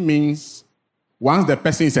 Generosity means once the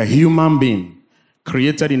person is a human being,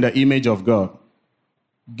 created in the image of God,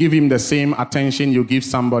 give him the same attention you give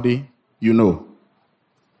somebody you know.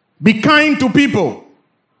 Be kind to people.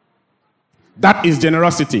 That is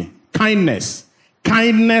generosity. Kindness.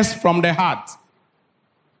 Kindness from the heart.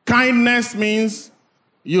 Kindness means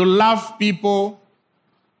you love people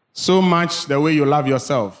so much the way you love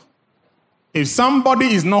yourself. If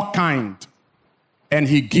somebody is not kind and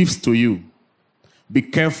he gives to you, be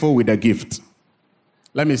careful with the gift.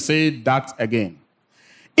 Let me say that again.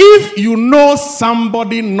 If you know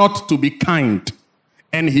somebody not to be kind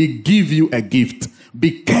and he give you a gift,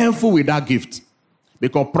 be careful with that gift,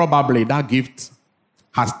 because probably that gift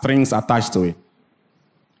has strings attached to it.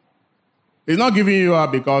 He's not giving you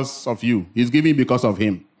because of you. He's giving because of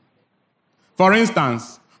him. For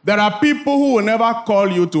instance, there are people who will never call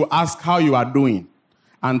you to ask how you are doing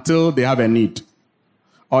until they have a need.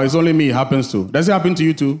 Or it's only me it happens to. Does it happen to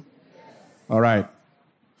you too? All right.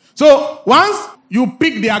 So once you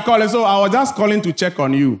pick their call, so I was just calling to check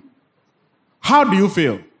on you. How do you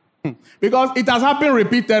feel? Because it has happened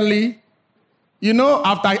repeatedly. You know,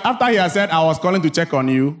 after he has said, I was calling to check on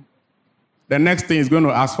you, the next thing is going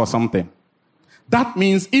to ask for something. That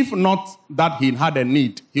means if not that he had a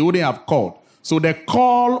need, he wouldn't have called. So the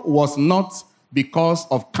call was not because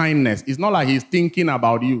of kindness. It's not like he's thinking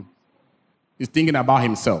about you. He's thinking about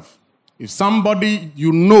himself. If somebody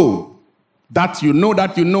you know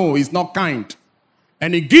is not kind,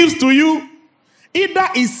 and he gives to you, either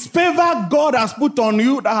it's favor God has put on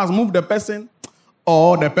you that has moved the person,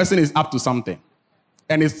 or the person is up to something.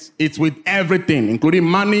 And it's with everything, including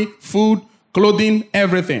money, food, clothing,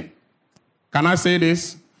 everything. Can I say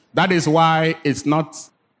this? That is why it's not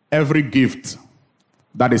every gift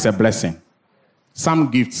that is a blessing.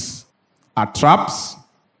 Some gifts are traps,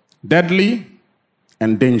 deadly,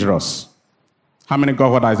 and dangerous. How many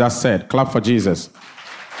got what I just said? Clap for Jesus.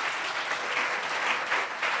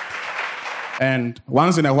 And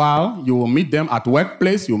once in a while, you will meet them at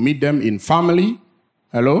workplace, you meet them in family.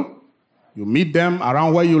 Hello? You meet them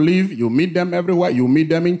around where you live, you meet them everywhere, you meet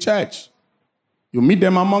them in church. You meet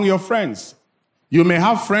them among your friends. You may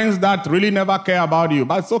have friends that really never care about you,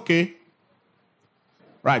 but it's okay.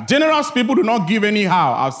 Right? Generous people do not give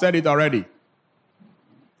anyhow. I've said it already.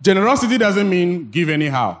 Generosity doesn't mean give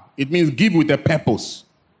anyhow. It means give with a purpose.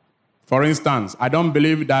 For instance, I don't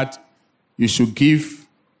believe that you should give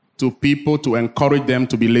to people to encourage them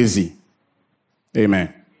to be lazy.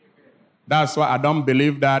 Amen. That's why I don't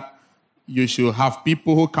believe that you should have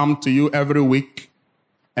people who come to you every week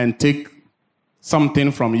and take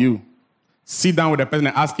something from you. Sit down with the person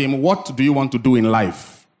and ask him, what do you want to do in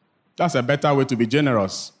life? That's a better way to be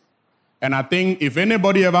generous. And I think if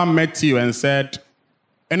anybody ever met you and said,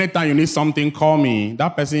 anytime you need something, call me,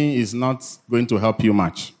 that person is not going to help you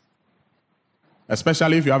much.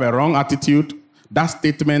 Especially if you have a wrong attitude. That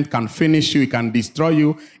statement can finish you, it can destroy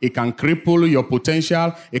you, it can cripple your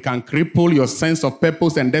potential, it can cripple your sense of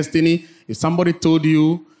purpose and destiny. If somebody told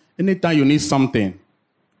you, anytime you need something,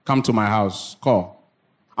 come to my house, call.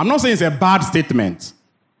 I'm not saying it's a bad statement,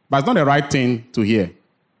 but it's not the right thing to hear.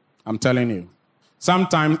 I'm telling you.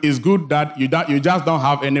 Sometimes it's good that you just don't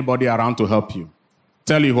have anybody around to help you.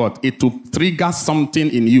 Tell you what, it will trigger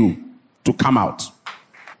something in you to come out.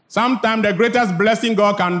 Sometimes the greatest blessing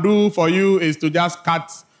God can do for you is to just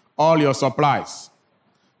cut all your supplies.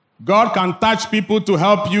 God can touch people to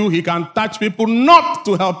help you. He can touch people not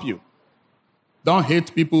to help you. Don't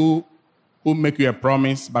hate people who make you a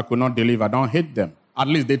promise but could not deliver. Don't hate them. At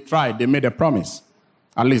least they tried. They made a promise.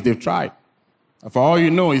 At least they've tried. For all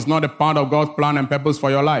you know, it's not a part of God's plan and purpose for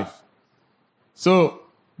your life. So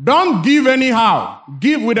don't give anyhow.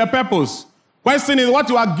 Give with a purpose. Question is what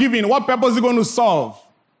you are giving. What purpose is it going to solve?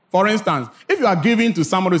 For instance, if you are giving to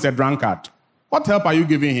somebody who's a drunkard, what help are you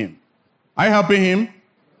giving him? Are you helping him?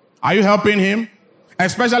 Are you helping him?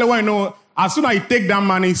 Especially when you know, as soon as you take that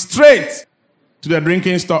money straight to the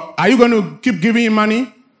drinking store, are you going to keep giving him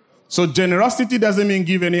money? So generosity doesn't mean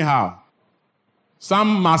give anyhow.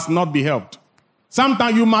 Some must not be helped.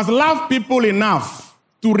 Sometimes you must love people enough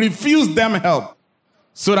to refuse them help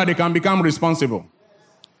so that they can become responsible,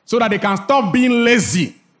 so that they can stop being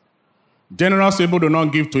lazy. Generous people do not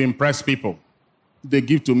give to impress people. They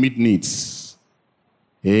give to meet needs.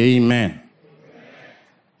 Amen.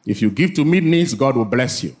 If you give to meet needs, God will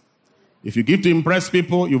bless you. If you give to impress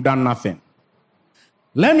people, you've done nothing.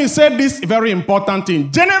 Let me say this very important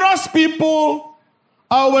thing. Generous people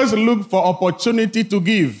always look for opportunity to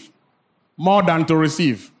give more than to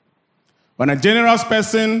receive. When a generous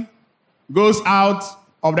person goes out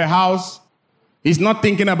of the house, he's not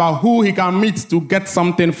thinking about who he can meet to get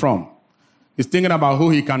something from. He's thinking about who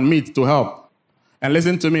he can meet to help. And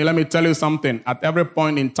listen to me, let me tell you something. At every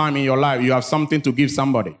point in time in your life, you have something to give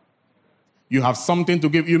somebody. You have something to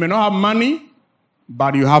give. You may not have money,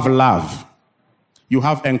 but you have love. You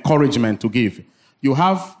have encouragement to give. You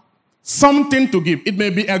have something to give. It may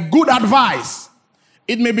be a good advice.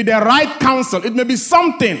 It may be the right counsel. It may be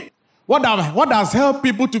something. What has helped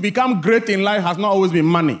people to become great in life has not always been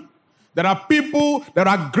money. There are people that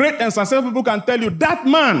are great and successful people can tell you, that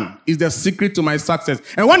man is the secret to my success.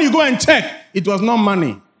 And when you go and check, it was not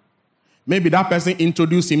money. Maybe that person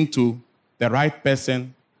introduced him to the right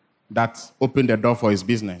person that opened the door for his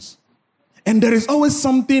business. And there is always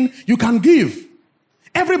something you can give.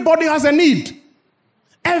 Everybody has a need.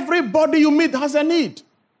 Everybody you meet has a need.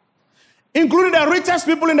 Including the richest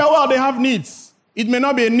people in the world, they have needs. It may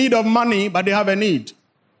not be a need of money, but they have a need.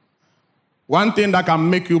 One thing that can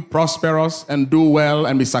make you prosperous and do well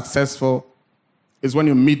and be successful is when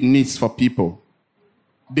you meet needs for people.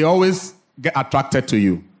 They always get attracted to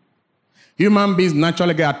you. Human beings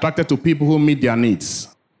naturally get attracted to people who meet their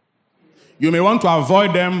needs. You may want to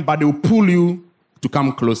avoid them, but they will pull you to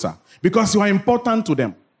come closer because you are important to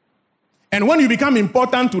them. And when you become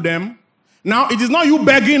important to them, now it is not you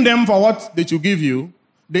begging them for what they should give you.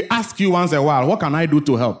 They ask you once in a while, what can I do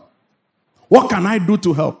to help? What can I do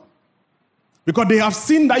to help? Because they have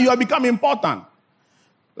seen that you have become important.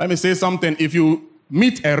 Let me say something. If you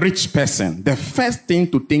meet a rich person, the first thing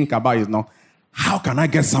to think about is not, how can I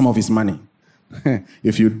get some of his money?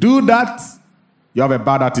 If you do that, you have a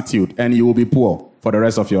bad attitude and you will be poor for the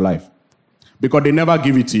rest of your life. Because they never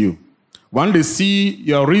give it to you. When they see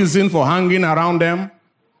your reason for hanging around them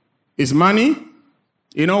is money,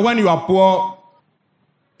 you know, when you are poor,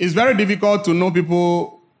 it's very difficult to know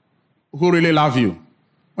people who really love you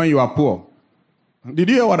when you are poor. Did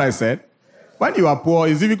you hear what I said? When you are poor,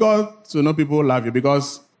 it's difficult to know people love you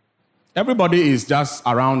because everybody is just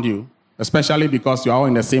around you, especially because you are all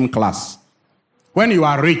in the same class. When you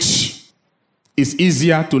are rich, it's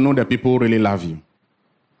easier to know that people really love you.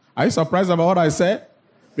 Are you surprised about what I said?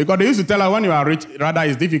 Because they used to tell us when you are rich, rather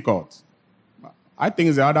it's difficult. I think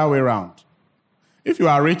it's the other way around. If you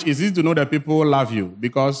are rich, it's easy to know that people love you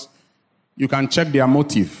because you can check their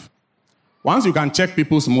motive. Once you can check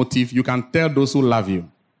people's motive, you can tell those who love you.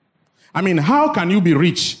 I mean, how can you be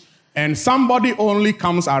rich and somebody only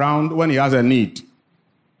comes around when he has a need?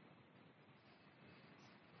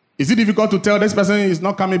 Is it difficult to tell this person is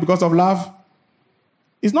not coming because of love?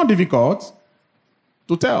 It's not difficult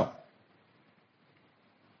to tell.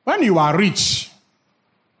 When you are rich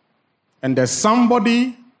and there's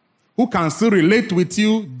somebody who can still relate with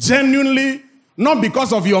you genuinely, not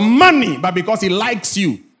because of your money, but because he likes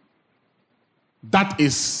you, that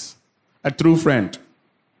is a true friend.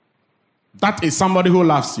 That is somebody who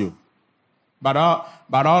loves you.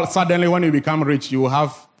 But suddenly when you become rich, you will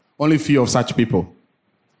have only few of such people.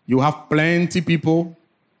 You have plenty people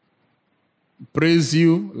praise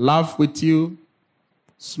you, laugh with you,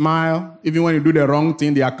 smile. Even when you do the wrong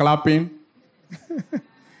thing, they are clapping.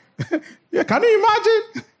 Yeah, can you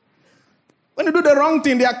imagine? When you do the wrong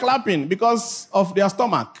thing, they are clapping because of their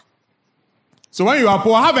stomach. So when you are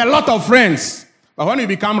poor, have a lot of friends. But when you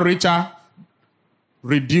become richer,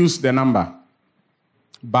 reduce the number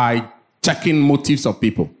by checking motives of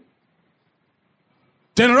people.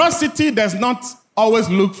 Generosity does not always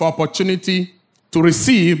look for opportunity to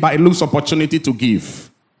receive, but it looks for opportunity to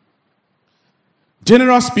give.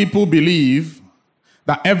 Generous people believe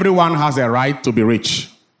that everyone has a right to be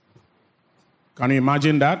rich. Can you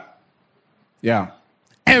imagine that? Yeah.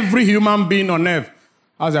 Every human being on earth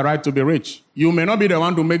has a right to be rich. You may not be the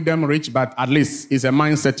one to make them rich, but at least it's a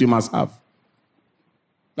mindset you must have.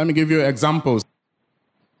 Let me give you examples.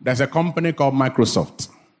 There's a company called Microsoft.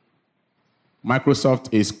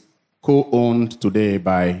 Microsoft is co-owned today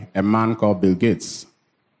by a man called Bill Gates,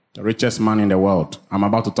 the richest man in the world. I'm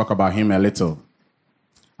about to talk about him a little.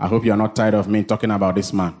 I hope you're not tired of me talking about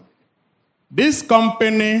this man. This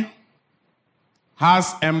company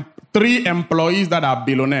has 3 employees that are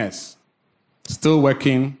billionaires, still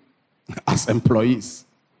working as employees.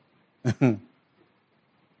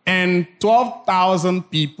 And 12,000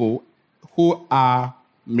 people who are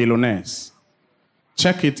millionaires.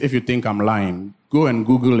 Check it if you think I'm lying. Go and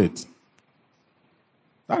Google it.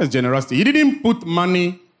 That is generosity. He didn't put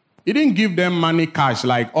money, he didn't give them money cash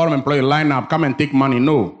like all employees line up, come and take money.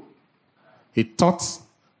 No. He taught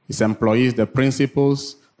his employees the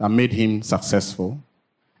principles that made him successful,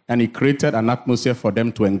 and he created an atmosphere for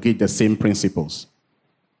them to engage the same principles.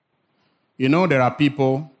 You know, there are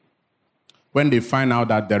people, when they find out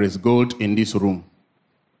that there is gold in this room,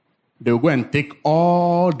 they will go and take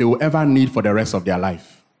all they will ever need for the rest of their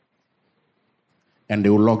life. And they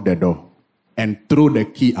will lock the door and throw the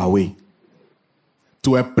key away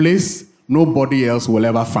to a place nobody else will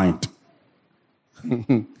ever find.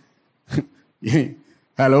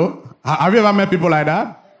 Hello? Have you ever met people like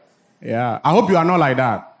that? Yeah. I hope you are not like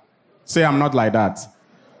that. Say, I'm not like that.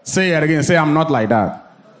 Say it again. Say, I'm not like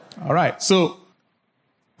that. All right. So,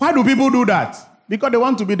 why do people do that? Because they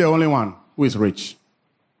want to be the only one who is rich.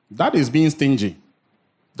 That is being stingy.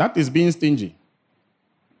 That is being stingy.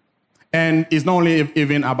 And it's not only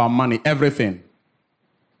even about money, everything.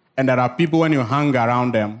 And there are people, when you hang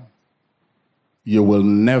around them, you will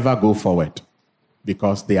never go forward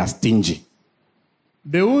because they are stingy.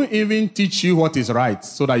 They won't even teach you what is right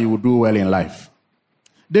so that you will do well in life.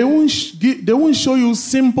 They won't show you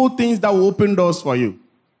simple things that will open doors for you.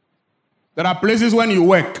 There are places when you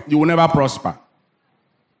work, you will never prosper.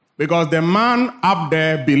 Because the man up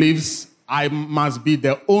there believes, I must be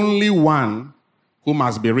the only one who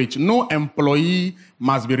must be rich. No employee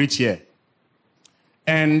must be rich here.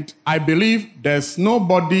 And I believe there's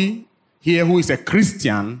nobody here who is a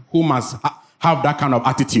Christian who must have that kind of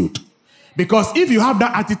attitude. Because if you have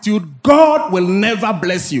that attitude, God will never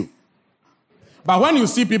bless you. But when you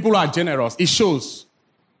see people who are generous, it shows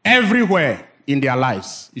everywhere in their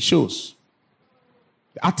lives. It shows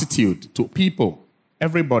the attitude to people,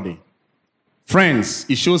 everybody. Friends,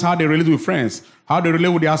 it shows how they relate with friends, how they relate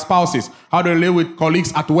with their spouses, how they relate with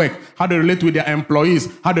colleagues at work, how they relate with their employees,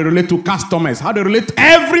 how they relate to customers, how they relate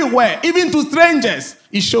everywhere, even to strangers.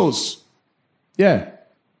 It shows. Yeah.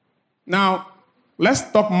 Now, let's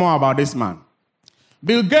talk more about this man.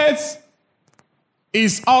 Bill Gates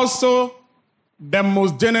is also the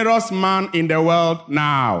most generous man in the world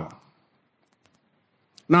now.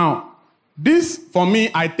 Now, this, for me,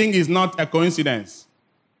 I think is not a coincidence.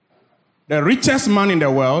 the richest man in the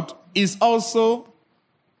world is also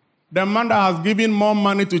the man that has given more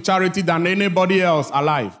money to charity than anybody else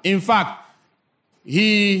alive. In fact,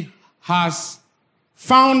 he has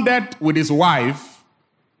founded with his wife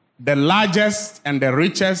the largest and the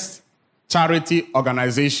richest charity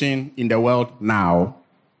organization in the world now,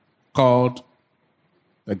 called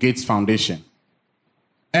the Gates Foundation.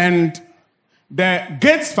 And the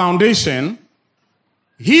Gates Foundation,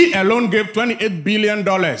 he alone gave $28 billion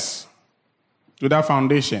to that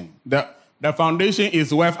foundation. The foundation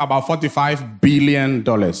is worth about $45 billion.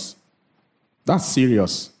 That's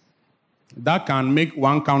serious. That can make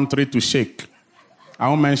one country to shake. I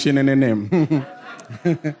won't mention any name.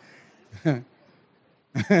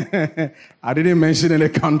 I didn't mention any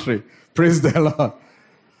country. Praise the Lord.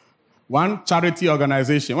 One charity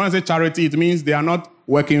organization. When I say charity, it means they are not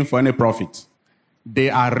working for any profit. They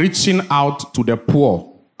are reaching out to the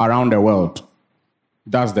poor around the world.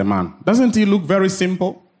 That's the man. Doesn't he look very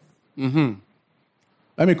simple?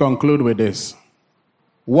 Let me conclude with this.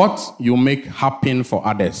 What you make happen for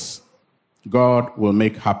others, God will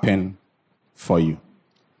make happen for you.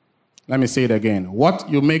 Let me say it again. What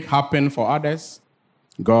you make happen for others,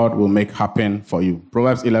 God will make happen for you.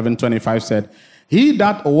 Proverbs 11:25 said, "He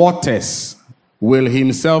that waters will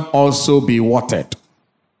himself also be watered."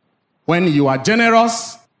 When you are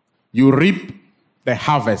generous, you reap the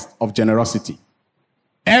harvest of generosity.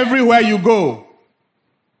 Everywhere you go,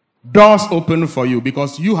 doors open for you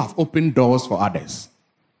because you have opened doors for others.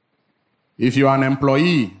 If you are an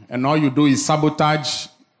employee and all you do is sabotage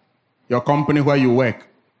your company where you work,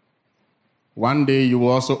 one day you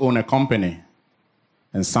will also own a company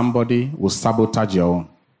and somebody will sabotage your own.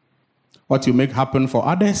 What you make happen for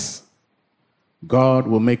others, God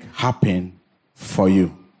will make happen for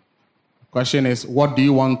you. Question is, what do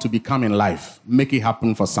you want to become in life? Make it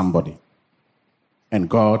happen for somebody. And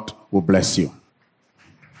God will bless you.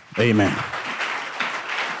 Amen.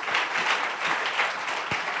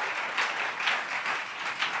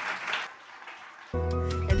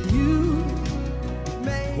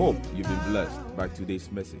 Hope you've been blessed by today's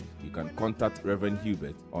message. You can contact Reverend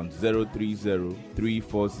Hubert on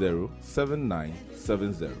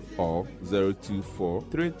 030-340-7970 or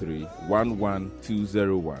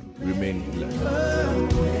 024-33-11201. Remain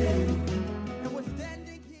blessed.